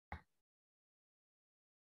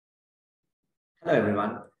Hello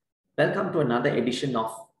everyone, welcome to another edition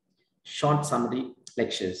of Short Summary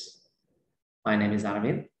Lectures. My name is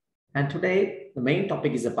Arvind and today the main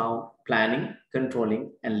topic is about planning,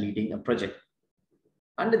 controlling and leading a project.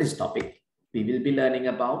 Under this topic, we will be learning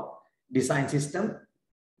about design system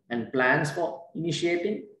and plans for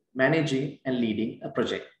initiating, managing and leading a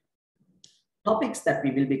project. Topics that we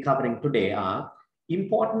will be covering today are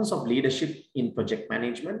importance of leadership in project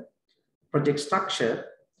management, project structure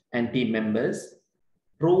and team members,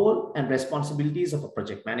 role and responsibilities of a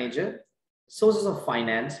project manager, sources of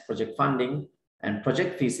finance, project funding, and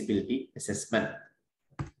project feasibility assessment.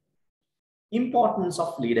 Importance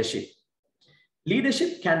of leadership.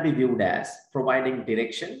 Leadership can be viewed as providing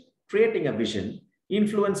direction, creating a vision,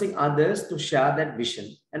 influencing others to share that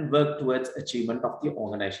vision and work towards achievement of the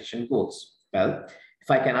organization goals. Well,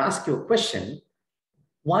 if I can ask you a question,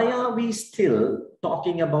 why are we still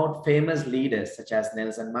talking about famous leaders such as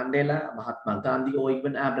Nelson Mandela, Mahatma Gandhi, or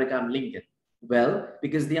even Abraham Lincoln? Well,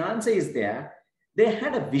 because the answer is there. They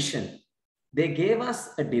had a vision. They gave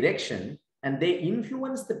us a direction and they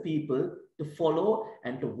influenced the people to follow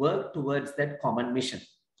and to work towards that common mission.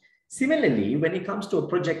 Similarly, when it comes to a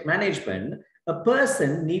project management, a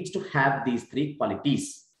person needs to have these three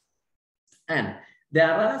qualities. And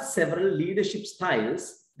there are several leadership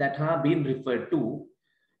styles that have been referred to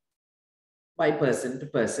by person to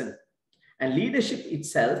person. And leadership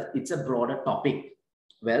itself, it's a broader topic.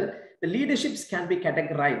 Well, the leaderships can be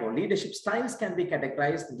categorized or leadership styles can be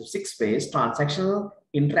categorized into 6 ways: transactional,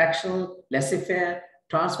 interactional, laissez-faire,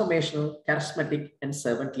 transformational, charismatic, and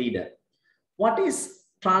servant leader. What is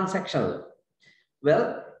transactional?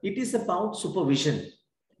 Well, it is about supervision,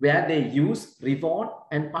 where they use reward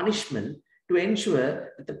and punishment to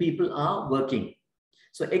ensure that the people are working.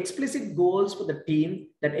 So explicit goals for the team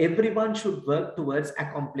that everyone should work towards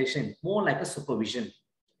accomplishing, more like a supervision.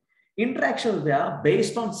 Interactions where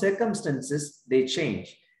based on circumstances, they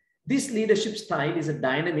change. This leadership style is a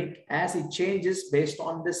dynamic as it changes based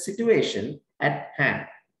on the situation at hand.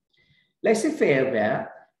 Laissez-faire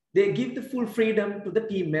where they give the full freedom to the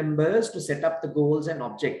team members to set up the goals and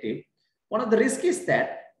objective. One of the risks is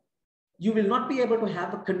that you will not be able to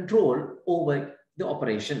have a control over the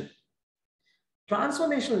operation.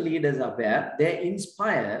 Transformational leaders are where they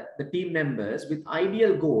inspire the team members with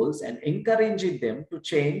ideal goals and encouraging them to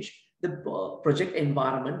change the project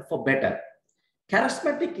environment for better.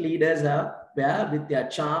 Charismatic leaders are where with their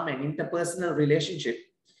charm and interpersonal relationship,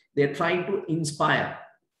 they're trying to inspire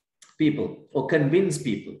people or convince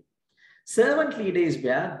people. Servant leader is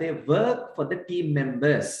where they work for the team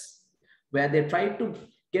members, where they try to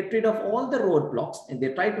get rid of all the roadblocks and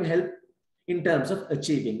they try to help in terms of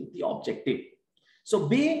achieving the objective. So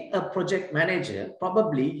being a project manager,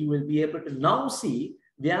 probably you will be able to now see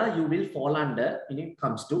where you will fall under when it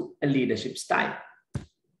comes to a leadership style.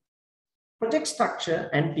 Project structure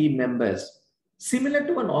and team members. Similar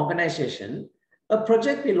to an organization, a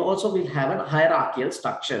project will also have a hierarchical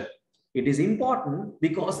structure. It is important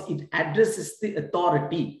because it addresses the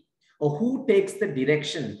authority or who takes the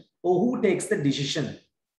direction or who takes the decision.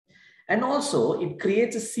 And also it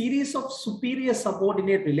creates a series of superior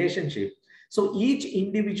subordinate relationships. So each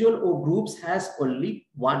individual or groups has only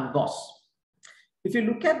one boss. If you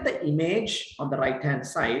look at the image on the right-hand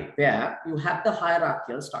side, where you have the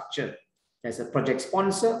hierarchical structure. There's a project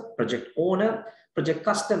sponsor, project owner, project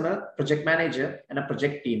customer, project manager, and a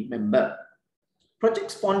project team member.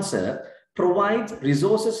 Project sponsor provides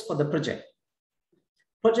resources for the project.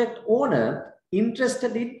 Project owner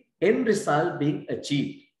interested in end result being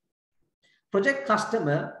achieved. Project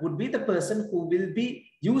customer would be the person who will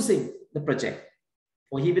be using the project,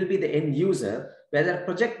 or he will be the end user, whether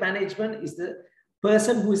project management is the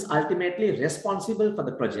person who is ultimately responsible for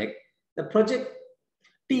the project. The project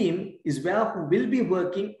team is where who will be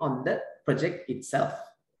working on the project itself.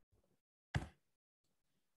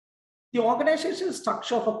 The organizational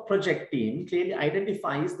structure of a project team clearly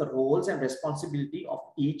identifies the roles and responsibility of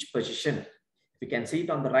each position. You can see it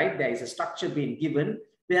on the right, there is a structure being given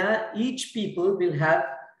where each people will have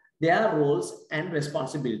their roles and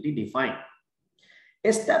responsibility defined.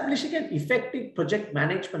 Establishing an effective project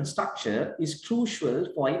management structure is crucial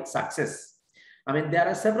for its success. I mean, there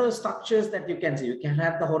are several structures that you can see. You can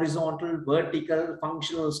have the horizontal, vertical,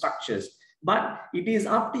 functional structures, but it is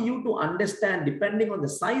up to you to understand, depending on the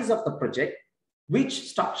size of the project, which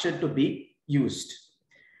structure to be used.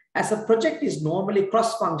 As a project is normally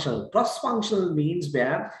cross-functional. Cross-functional means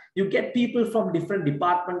where you get people from different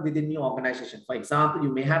departments within the organization. For example,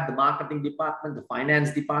 you may have the marketing department, the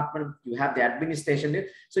finance department, you have the administration.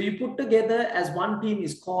 So you put together as one team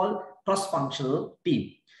is called cross-functional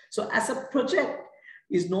team. So as a project,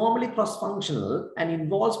 is normally cross-functional and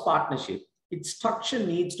involves partnership. Its structure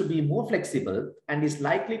needs to be more flexible and is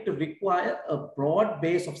likely to require a broad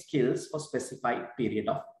base of skills for a specified period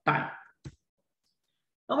of time.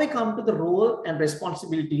 Now we come to the role and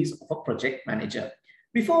responsibilities of a project manager.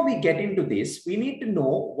 Before we get into this, we need to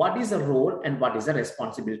know what is a role and what is a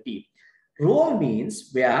responsibility. Role means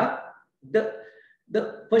where the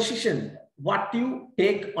position, what you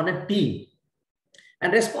take on a team.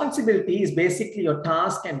 And responsibility is basically your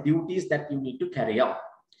task and duties that you need to carry out.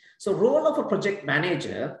 So role of a project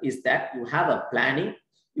manager is that you have a planning,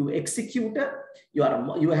 you execute it, you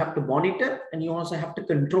have to monitor, and you also have to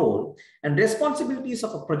control. And responsibilities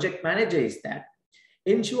of a project manager is that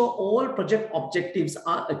ensure all project objectives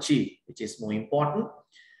are achieved, which is more important.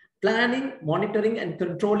 Planning, monitoring, and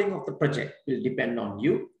controlling of the project will depend on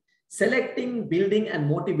you. Selecting, building, and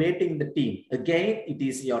motivating the team. Again, it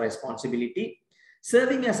is your responsibility.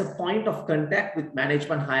 Serving as a point of contact with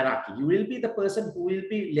management hierarchy. You will be the person who will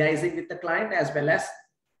be liaising with the client as well as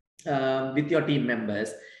with your team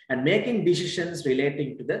members and making decisions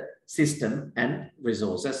relating to the system and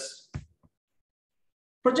resources.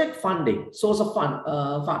 Project funding, source of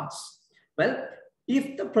funds. Well,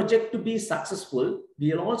 if the project to be successful,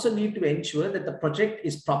 we will also need to ensure that the project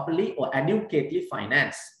is properly or adequately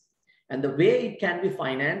financed. And the way it can be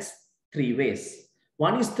financed, 3 ways.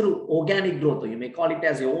 One is through organic growth, or you may call it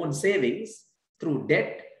as your own savings, through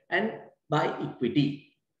debt and by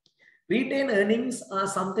equity. Retained earnings are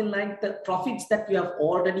something like the profits that you have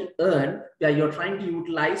already earned where you're trying to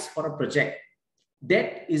utilize for a project.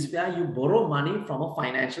 Debt is where you borrow money from a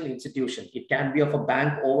financial institution. It can be of a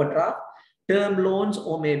bank overdraft, term loans,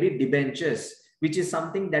 or maybe debentures, which is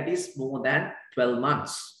something that is more than 12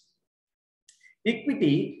 months.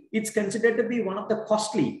 Equity, it's considered to be one of the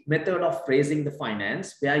costly method of raising the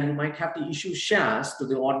finance, where you might have to issue shares to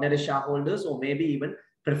the ordinary shareholders or maybe even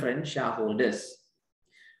preference shareholders.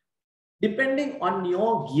 Depending on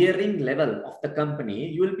your gearing level of the company,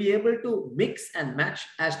 you will be able to mix and match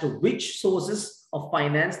as to which sources of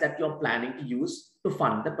finance that you're planning to use to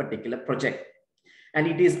fund the particular project. And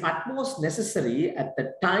it is utmost necessary at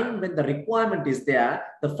the time when the requirement is there,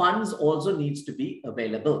 the funds also needs to be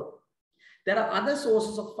available. There are other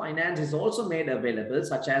sources of finance is also made available,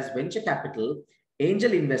 such as venture capital,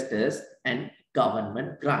 angel investors, and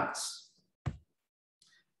government grants.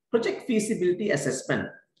 Project feasibility assessment.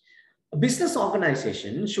 A business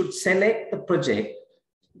organization should select the project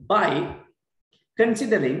by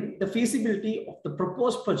considering the feasibility of the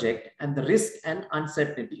proposed project and the risk and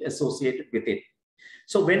uncertainty associated with it.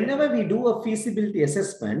 So whenever we do a feasibility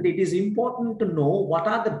assessment, it is important to know what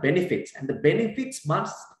are the benefits, and the benefits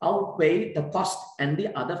must outweigh the cost and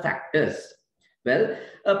the other factors. Well,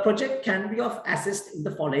 a project can be assessed in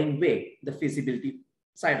the following way, the feasibility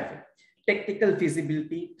side of it. Technical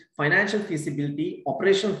feasibility, financial feasibility,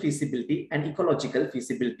 operational feasibility, and ecological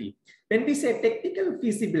feasibility. When we say technical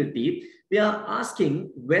feasibility, we are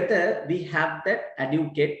asking whether we have that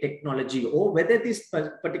adequate technology or whether this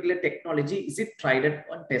particular technology is it tried and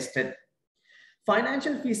tested.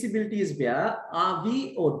 Financial feasibility is where are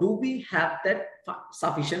we or do we have that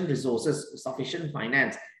sufficient resources, sufficient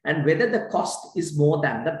finance, and whether the cost is more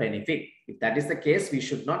than the benefit. If that is the case, we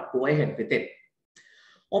should not go ahead with it.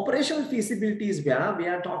 Operational feasibility is where we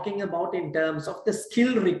are talking about in terms of the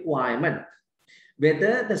skill requirement.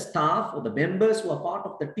 Whether the staff or the members who are part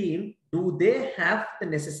of the team, do they have the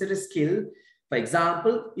necessary skill? For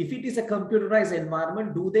example, if it is a computerized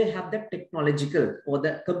environment, do they have the technological or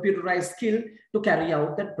the computerized skill to carry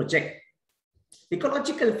out that project?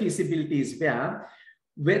 Ecological feasibility is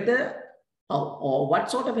whether or what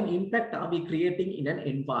sort of an impact are we creating in an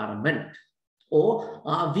environment, or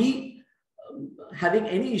are we having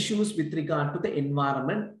any issues with regard to the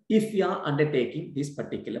environment if we are undertaking this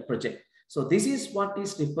particular project. So this is what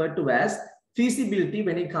is referred to as feasibility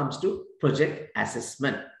when it comes to project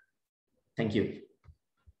assessment. Thank you.